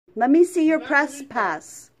Let me see your press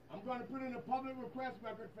pass. I'm going to put in a public request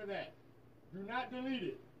record for that. Do not delete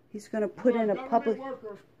it. He's going to put in a public...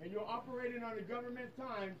 worker, and you're operating on the government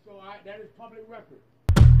time, so that is public record.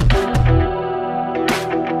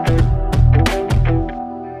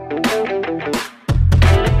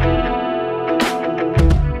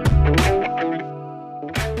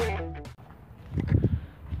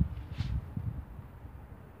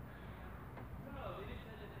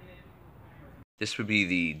 This would be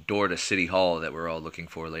the door to City Hall that we're all looking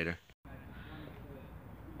for later.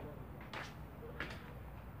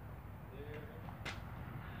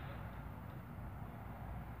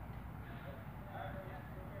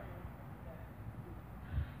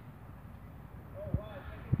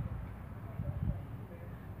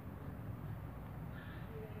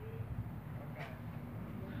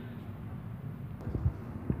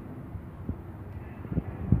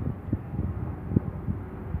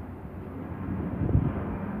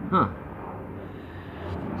 Huh.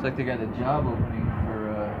 Looks like they got a job opening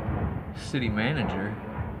for city manager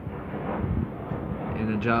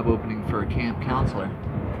and a job opening for a camp counselor.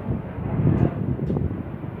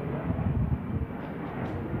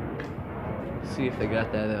 See if they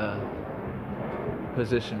got that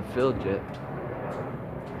position filled yet.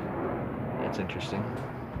 That's interesting.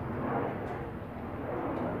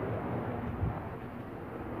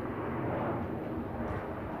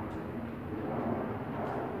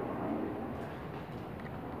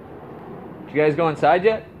 You guys go inside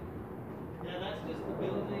yet? Yeah, that's just the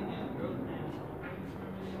building and growth management.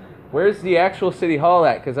 Where's the actual city hall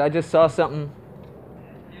at? Because I just saw something.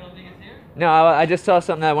 You don't think it's here? No, I just saw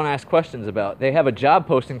something that I want to ask questions about. They have a job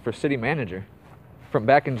posting for city manager from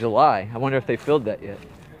back in July. I wonder if they filled that yet.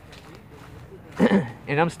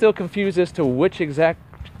 And I'm still confused as to which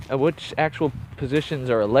actual positions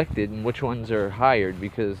are elected and which ones are hired,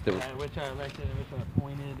 because the Which are elected and which are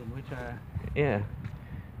appointed and which are... yeah.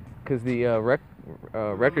 Because the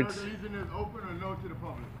records... The reason is open or no to the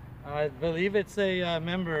public? I believe it's a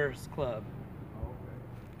members club.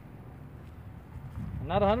 I'm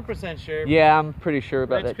not 100% sure. Yeah, I'm pretty sure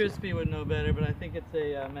about Rex that. Crispy would know better, but I think it's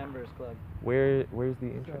a members club. Where's the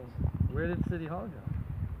entrance? Where did City Hall go?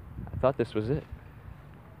 I thought this was it.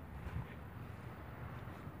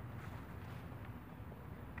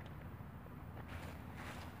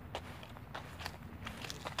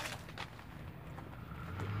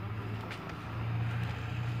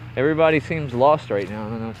 Everybody seems lost right now. I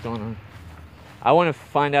don't know what's going on. I want to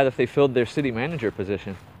find out if they filled their city manager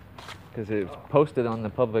position, because it's posted on the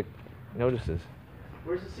public notices.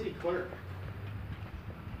 Where's the city clerk?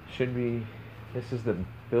 Should be. This is the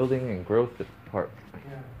building and growth department.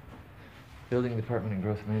 Yeah. Building department and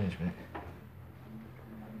growth management.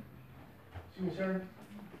 Excuse me, sir.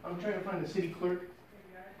 I'm trying to find the city clerk.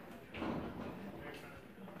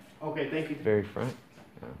 Okay, thank you. Very front.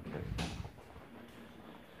 Oh, okay.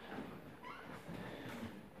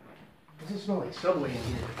 Does it smell like Subway in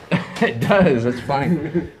here? It does. That's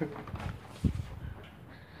funny.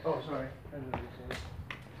 Oh, sorry.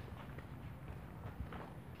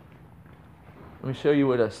 Let me show you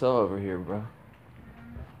what I saw over here, bro.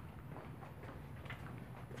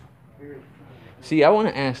 See, I want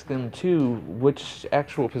to ask them too which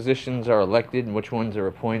actual positions are elected and which ones are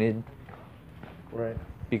appointed. Right.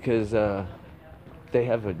 Because they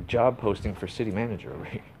have a job posting for city manager over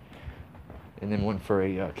here. And then one for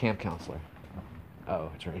a camp counselor.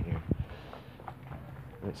 Oh, it's right here.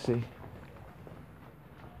 Let's see.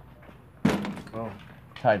 Oh.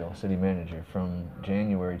 Title, city manager, from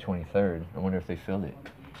January 23rd. I wonder if they filled it.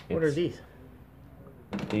 What are these?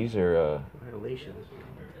 These are Violations.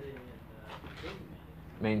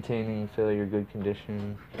 maintaining failure good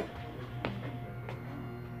condition.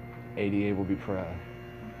 ADA will be proud.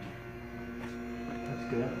 That's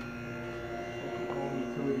good. Home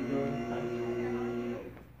utility billing.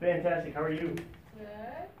 Fantastic. How are you? Good.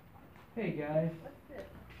 Hey guys. What's this?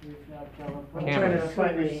 I'm Cameras.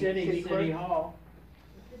 trying to find the City clerk. Hall.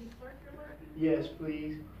 The city clerk you're working? Yes,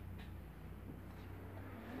 please.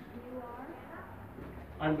 You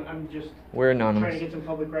are? I'm just We're trying to anonymous. get some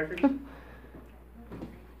public records.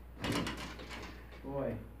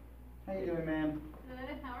 Boy. How you doing, ma'am?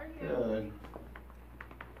 Good. How are you? Good.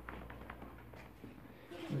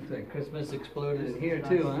 Looks like Christmas exploded in here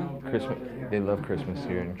too, huh? Christmas. They love Christmas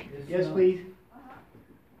here. And Yes, please.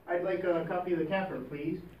 I'd like a copy of the capper,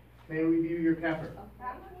 please. May we view your capper?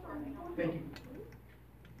 Thank you.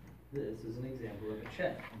 This is an example of a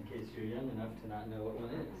check, in case you're young enough to not know what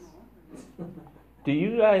one is. do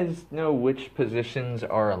you guys know which positions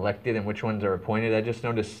are elected and which ones are appointed? I just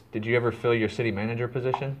noticed. Did you ever fill your city manager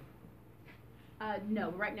position?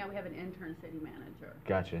 No, right now we have an intern city manager.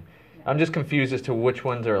 Gotcha. Yeah. I'm just confused as to which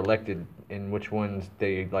ones are elected and which ones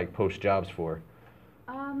they like post jobs for.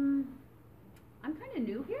 I'm kind of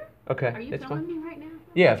new here. Okay, Are you it's filming fine. me right now?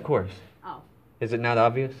 Yeah, of course. Oh. Is it not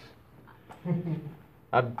obvious?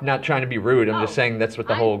 I'm not trying to be rude. I'm just saying that's what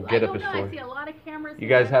the whole getup is I don't know. for. I see a lot of cameras. You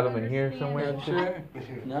here. guys I have don't them in here understand. somewhere?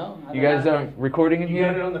 Sure. No? You guys aren't recording in You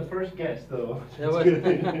got it here? on the first guess, though. That was-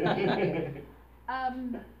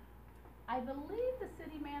 I believe the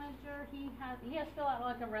city manager, he has to fill out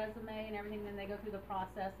like a resume and everything, then they go through the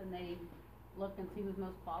process and they look and see who's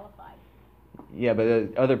most qualified. Yeah, but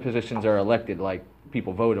the other positions are elected, like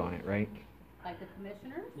people vote on it, right? Like the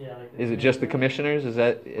commissioners? Yeah, like Is it just the commissioners? Is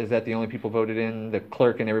that the only people voted in? The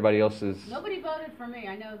clerk and everybody else is? Nobody voted for me,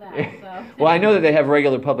 I know that, so. Well, I know that they have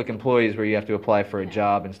regular public employees where you have to apply for a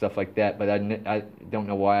job and stuff like that, but I don't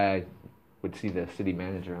know why I would see the city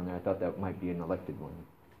manager on there. I thought that might be an elected one.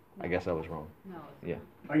 I guess I was wrong. No, Yeah.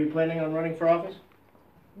 Are you planning on running for office?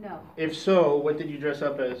 no. If so, what did you dress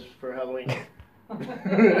up as for Halloween?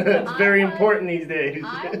 It's very important these days.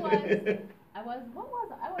 I was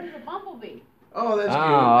a bumblebee. Oh, that's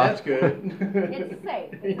Ah. good. That's good. It's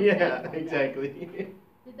safe. It's Yeah, safe. exactly.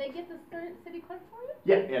 Did they get the city clerk for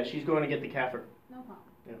you? Yeah, she's going to get the CAFR. No problem.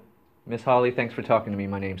 Miss Holly, thanks for talking to me.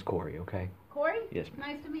 My name's Corey, okay? Corey? Yes, ma'am.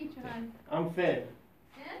 Nice to meet you, hon. I'm Finn.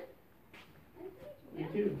 Ed? You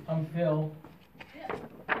Nice to meet too. I'm Phil. you. Yeah.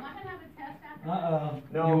 Am I gonna have a test after? Uh-oh.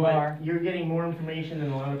 No, You but are. you're getting more information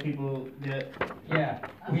than a lot of people get. Yeah.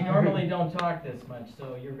 We normally don't talk this much,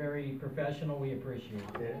 so you're very professional. We appreciate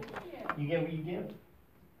it. Yeah. Yeah. You get what you get.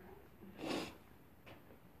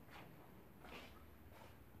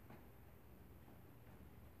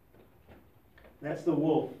 That's the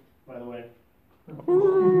wolf, by the way. Let me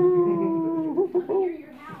hear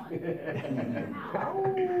your howling. Your howl.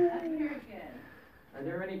 That's very good. Are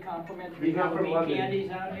there any complimentary You got for Halloween London. candies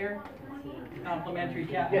out here? Complimentary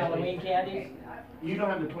Yes, Halloween please. candies? You don't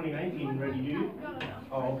have the 2019 ready, do you?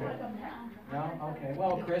 Oh, okay. No? Okay.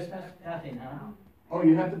 Well, Christmas, nothing, huh? Oh,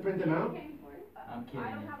 you have to print them out? I'm kidding.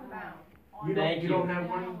 You Thank you don't have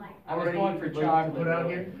one I was already going for like, to chocolate. put out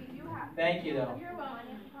here? Thank you, though. You're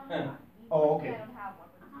welcome. Oh, okay.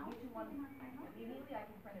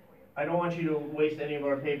 I don't want you to waste any of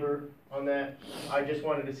our paper on that. I just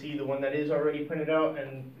wanted to see the one that is already printed out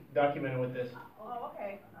and documented with this. Oh,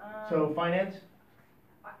 okay. So, finance?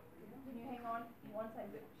 Can you hang on one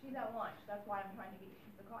second? She's at lunch, that's why I'm trying to get,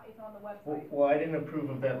 it's on the website. Well, I didn't approve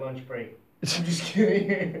of that lunch break. I'm just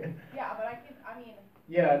kidding. Yeah, but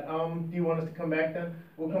Yeah, do you want us to come back then?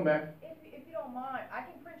 We'll come back. if you don't mind, I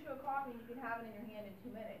can print you a copy and you can have it in your hand in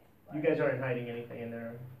 2 minutes. You guys aren't hiding anything in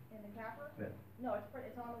there? In the capper? No. No,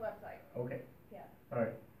 it's on the website, Okay. yeah. All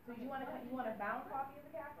right. So you want a bound copy of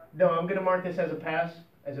the capper? No, I'm gonna mark this as a pass,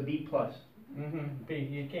 as a B+. Mm-hmm. You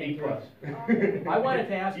B+. came through. I wanted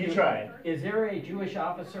to ask you. You tried. Is there a Jewish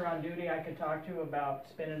officer on duty I could talk to about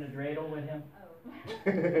spinning a dreidel with him?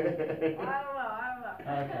 I don't know.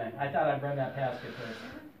 Okay, I thought I'd run that past you first.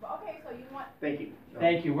 Okay, so you want, Thank you.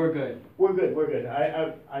 Thank you, we're good. We're good.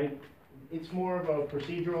 It's more of a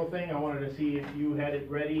procedural thing. I wanted to see if you had it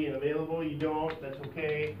ready and available. You don't, that's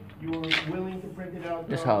okay. You were willing to print it out.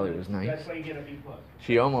 Miss though. Holly was nice. That's why you get a B+.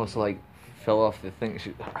 She almost like fell off the thing.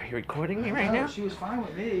 Are you recording me right now? She was fine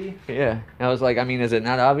with me. Yeah. I was like, I mean, is it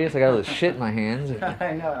not obvious? I got all this shit in my hands.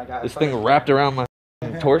 I know. I got This thing wrapped around my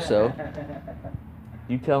torso.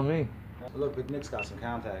 You tell me. Look, Big Nick's got some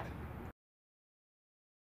contact.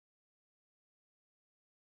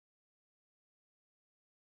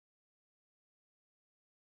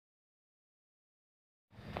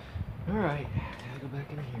 All right. Gotta go back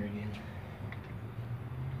in here again.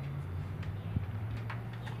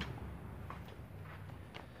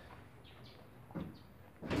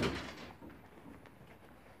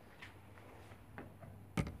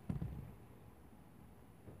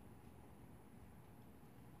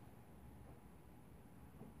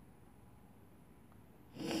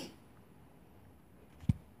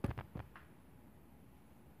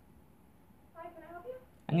 hi, can I help you?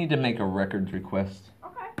 I need to make a records request.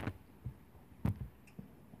 Okay.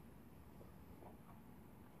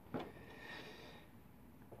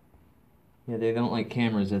 Yeah, they don't like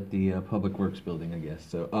cameras at the Public Works building, I guess.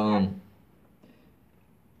 So,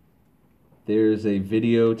 there's a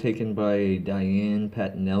video taken by Diane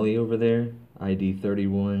Patinelli over there, ID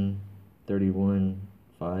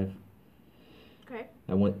 31315. Okay.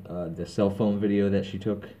 I went the cell phone video that she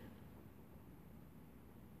took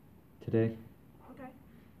today, Okay.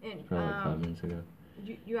 And, probably like 5 minutes ago.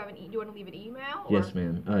 you have do you want to leave an email? Or? Yes,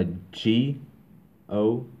 ma'am.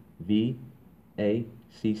 GOVACC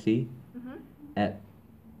Mm-hmm. at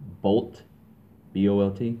Bolt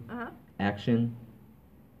BOLT, Uh-huh. Action,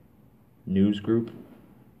 Newsgroup.com.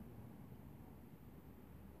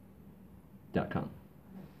 Do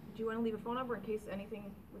you wanna leave a phone number in case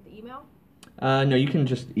anything with the email? No, you can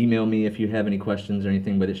just email me if you have any questions or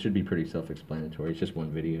anything, but it should be pretty self-explanatory. It's just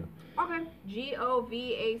one video. Okay.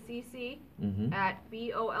 GOVACC Mm-hmm. at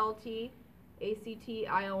BOLTACTION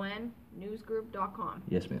newsgroup.com.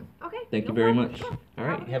 Yes, ma'am. Okay. Thank you no very problem. much. Sure. All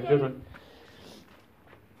right. Have a good one.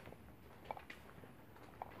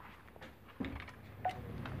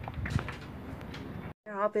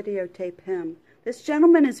 I'll videotape him. This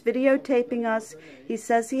gentleman is videotaping us. He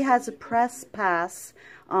says he has a press pass.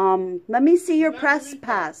 Let me see your press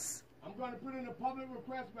pass. I'm going to put in a public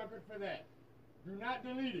request record for that. Do not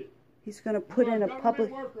delete it. He's going to put You're in a government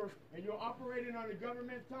public... worker, and you're operating on the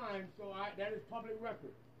government time, so that is public record.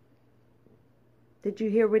 Did you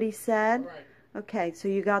hear what he said? All right. Okay, so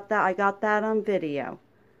you got that. I got that on video.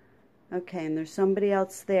 Okay, and there's somebody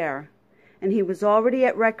else there. And he was already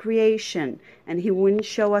at recreation, and he wouldn't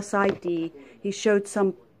show us ID. He showed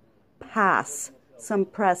some pass, some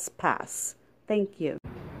press pass. Thank you.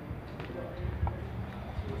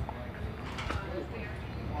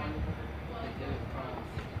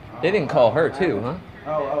 They didn't call her too, huh?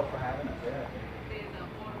 Oh, for having us, yeah.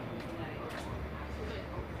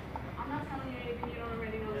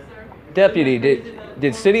 Deputy,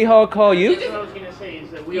 did City Hall call you? What I was gonna say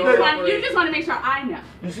is that we You all just want to make sure I know.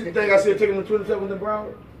 You see the thing I said, taking them to 27th and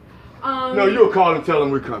Broward? Um, No, you'll call and tell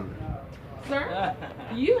them we're coming. Sir,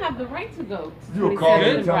 you have the right to go to You'll call 27th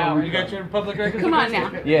and and tell them Broward. we got your public record? Come on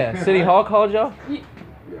now. Yeah, City Hall called y'all? Yeah.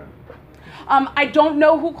 I don't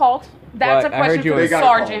know who called. That's But a I heard question you for were- the They got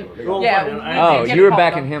called. sergeant. They got Yeah. called. we Oh, did get you were called,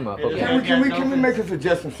 backing though. him up. Okay. Can we make a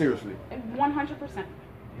suggestion seriously? 100%.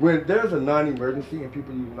 When there's a non-emergency and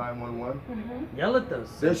people use 911, Yell at those.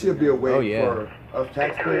 there should be a way Oh, yeah. for us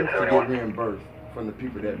taxpayers to get reimbursed from the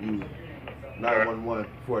people that use 911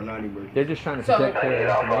 for a non-emergency. They're just trying to So, protect their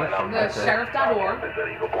information. The That's it. sheriff.org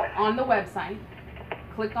on the website.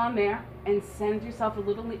 Click on there and send yourself us a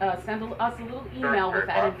little email with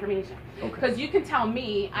that information. Because you can tell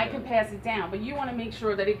me, I can pass it down, but you want to make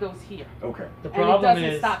sure that it goes here. Okay. The And it problem doesn't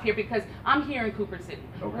is, stop here because I'm here in Cooper City.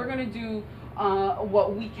 Okay. We're going to do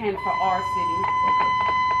what we can for our city.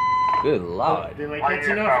 Good lord. They're like, that's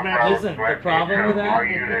enough, man. listen, the problem with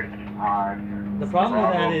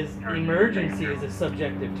that, is emergency is a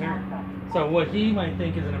subjective term. So what he might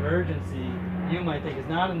think is an emergency, you might think is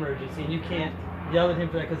not an emergency, and you can't yell at him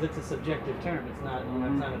for that because it's a subjective term. It's not, you know,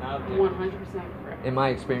 it's not an object. 100% correct. In my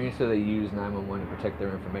experience, they use 911 to protect their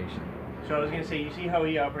information. So I was gonna say, you see how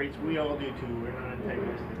he operates. We all do too. We're not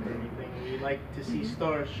antagonistic or anything. We like to see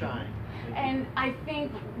stars shine. And I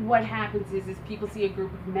think what happens is people see a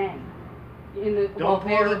group of men in the Don't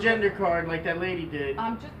pull the gender card like that lady did.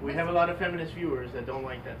 Just We have a lot of feminist viewers that don't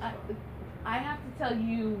like that stuff. I have to tell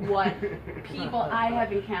you what people I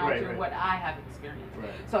have encountered, Right. what I have experienced. Right.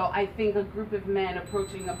 So I think a group of men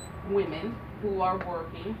approaching women who are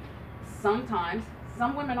working, sometimes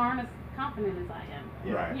some women aren't as confident as I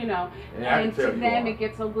am. Right. You know, Yeah, I and can to tell you them are. it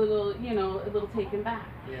gets a little, a little taken back.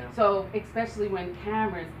 Yeah. So especially when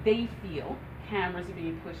they feel cameras are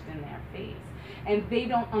being pushed in their face, and they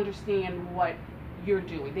don't understand what you're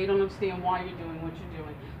doing. They don't understand why you're doing what you're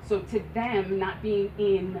doing. So to them, not being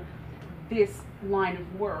in this line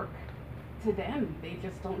of work, to them, they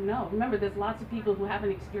just don't know. Remember, there's lots of people who haven't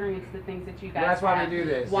experienced the things that you guys That's why have. we do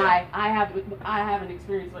this. Why I haven't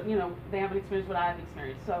experienced what, they haven't experienced what I've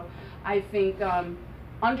experienced. So I think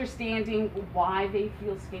understanding why they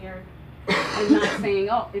feel scared and not saying,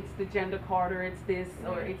 oh, it's the gender card or it's this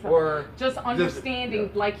or it's just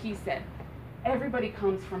understanding, like he said, everybody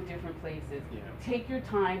comes from different places. Yeah. Take your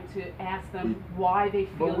time to ask them why they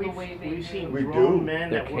feel the way they We've do. seen We grown do.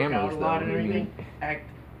 men They're that work out a cameras, lot though. and everything act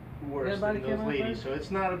worse Everybody than those camera ladies. So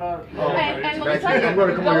it's not about. Oh, And let me okay. tell you, I'm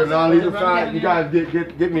gonna come on your those- non-leader side. You guys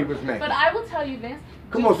get me with me. But I will tell you this.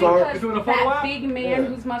 Come just on, Sarge. because Doing a photo that op? big man Yeah.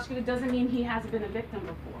 who's muscular doesn't mean he hasn't been a victim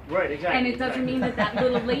before. Right, exactly. And it doesn't mean that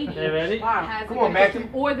little lady Hey, ready? hasn't Come on, been a victim,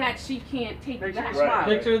 Matthew. or that she can't take it back. Right.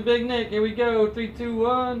 Picture with Big Nick. Here we go. 3, 2,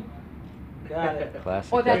 1. Got it.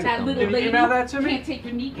 Classic. Or that Thumbs little up. lady email that to me? can't take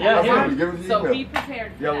your kneecap. Yeah, here. Give us the So email. be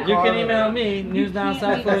prepared for Yeah, that. You can email me. News Down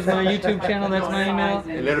South Florida is my YouTube channel. That's my email.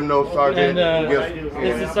 And let them know, Sergeant. And Yes.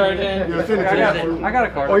 this is Sergeant. You'll send it to him. I got a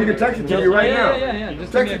card. Or you can text it to you right now. Yeah.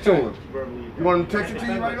 Just Text give me it a to him. You want him to text it to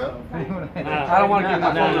you right now? I don't want to give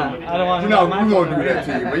my phone number. I don't want to. No, we won't do that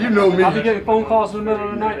to you, but you know me. I'll be getting phone calls in the middle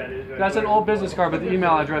of the night. That's an old business card, but the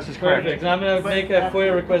email address is correct. Perfect. I'm gonna make a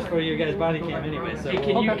FOIA request for your guys' body cam anyway. So Can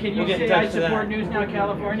you we'll get in say I touch to support that. News Now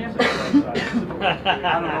California?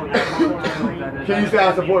 Can you say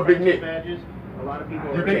I support Big Nick? Badges. A lot of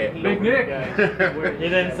people You are can't. Big Nick. He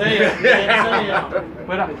didn't say it. He didn't say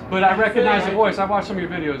it. But I recognize the voice. I watched some of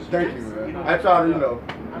your videos. Thank you, man. I try to, you know.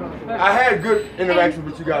 I had good interaction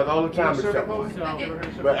with you guys all the time, except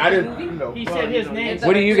but I didn't, you know. He said his name.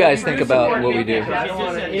 What do you guys think about what we do?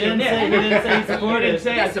 He didn't say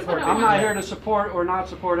he supported. I'm not here to support or not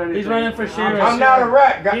support anything. He's running for sheriff. I'm not a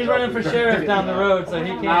rat. He's running for sheriff down the road, so he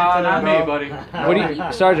can't. No, not me, buddy. What do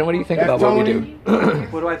you, Sergeant? What do you think about what we do?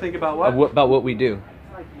 What do I think about what? About what we do?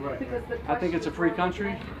 I think it's a free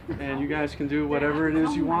country, and you guys can do whatever it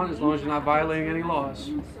is you want as long as you're not violating any laws.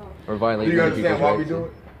 Or Do violating you other understand people's why we rights? do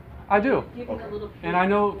it? I do. And I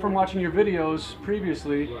know from watching your videos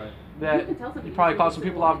previously that you probably caught some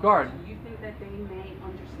people off guard.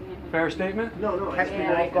 Fair statement? No, catch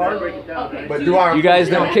people off guard. But do our You guys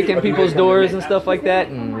don't kick in people's doors and stuff like that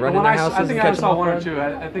and run in their houses I and think catch I them saw off one or guard? two.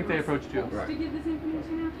 I think they approached you.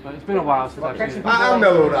 But it's been a while since I've seen it. I'm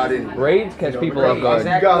mellowed out anyway. Raids catch people off Because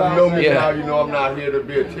guard. you guys know me Yeah. now, you know I'm not here to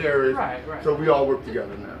be a terrorist. Right. So we all work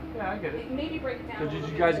together now. Yeah, I get it. So did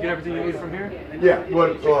you guys get everything you need from here? Yeah,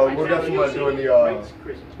 well, we're definitely doing the, I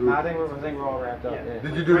think we're all wrapped up. Yeah.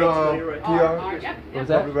 did you do the, PR? What was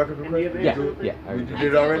that? Public record request? Yeah, You yeah. I did already-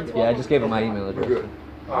 it already? Yeah, I just gave him my email address. Good.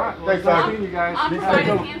 All right. Well, Thanks, nice Sergeant. meeting you guys. I'm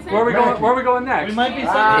Where are we going? Where are we going next? We might be.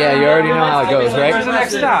 Yeah, you already know how it goes, right? Where's the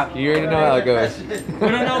next stop? You already know how it goes. We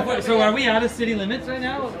don't know. So are we out of city limits right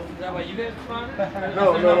now? Is that what you guys responded?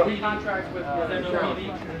 No, no, no. Contracts with Is there no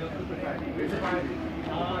PD?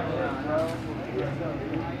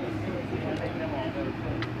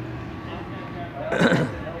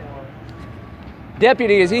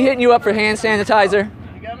 Deputy, is he hitting you up for hand sanitizer?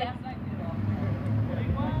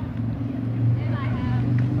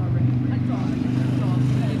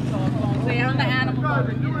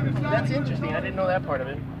 That's interesting. I didn't know that part of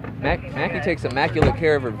it. Mackie takes immaculate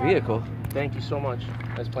care of her vehicle. Thank you so much.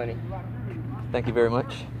 That's plenty. Thank you very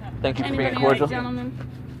much. Thank you for being Anybody cordial. else, gentlemen?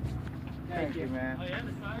 Thank you, man.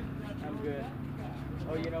 I'm good.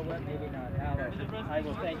 Oh, you know what? Maybe not. I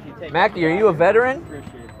will thank you. Take Mackie, are you a veteran? Appreciate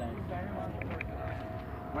it.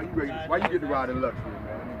 Thanks. Why you get to ride in luxury,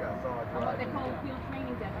 man? You got so much ride.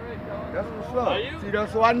 That's what's up. See,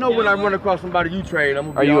 that's so I know when I run across somebody you train, I'm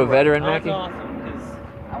gonna Are be you a all right. veteran, That's Mackie? awesome.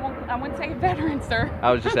 'Cause I wouldn't say veteran, sir.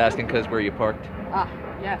 I was just asking because where you parked. Ah,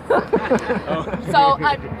 yes. So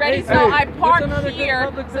I'm ready. So I park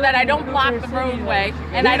here so that I don't block the roadway,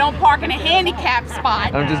 and I don't park in a handicap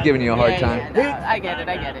spot. I'm just giving you a hard time. Yeah, no, I get it.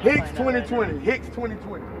 I get it. Hicks 2020. Hicks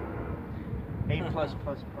 2020. A+++.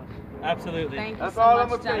 absolutely. Thank you That's so all I'm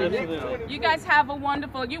much, gonna tell you. gentlemen. Hicks 2020. You guys have a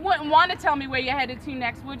wonderful. You wouldn't want to tell me where you're headed to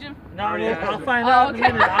next, would you? No, I'll find Oh, out in a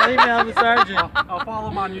okay. minute. I'll email the sergeant. I'll follow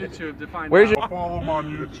him on YouTube to find Where's out. your Follow him on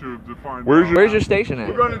YouTube to find Where's your station at?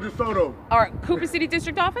 We're going to DeSoto. Our Cooper City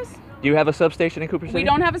District Office? Do you have a substation in Cooper City? We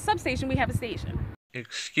don't have a substation. We have a station.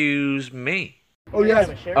 Excuse me. Oh, yes.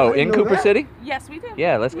 Oh, I didn't in know Cooper that. City? Yes, we do.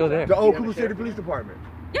 Yeah, let's go there. The old Cooper City Police Department.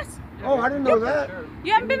 Yes. Oh, I didn't know that.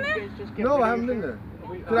 You haven't been there? No, I haven't been there.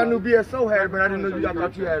 Because I knew BSO had it, but I didn't know I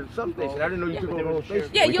thought you had a substation. I didn't know you took over the whole station.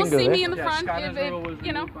 Yeah, We you'll can go see there. me in the Yeah, front Scott if Israel was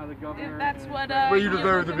you know, removed by the governor. if that's what Where you you're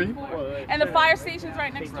deserve to looking be. for. And the fire station's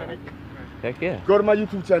right next door. Heck yeah. Go to my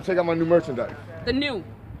YouTube channel, check out my new merchandise. The new.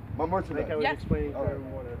 My merchandise. Yes. Explaining to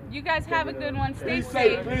everyone. You guys have a good one. Stay Be safe,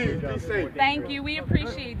 safe. please. Be safe. Thank you. We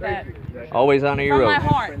appreciate that. Always honor your From my oath.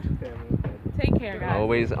 heart. Take care, guys.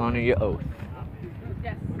 Always honor your oath.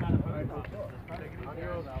 Yes.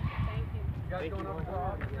 You guys going over to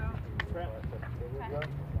our office now?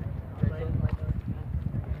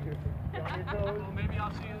 Well, maybe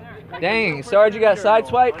I'll see you there. Dang, Sarge, you got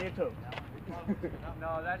sideswiped? On your toes.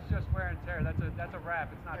 No, that's just wear and tear. That's a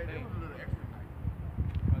wrap. It's not paint.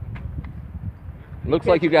 Looks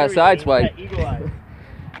like you got sideswiped. Eagle eye.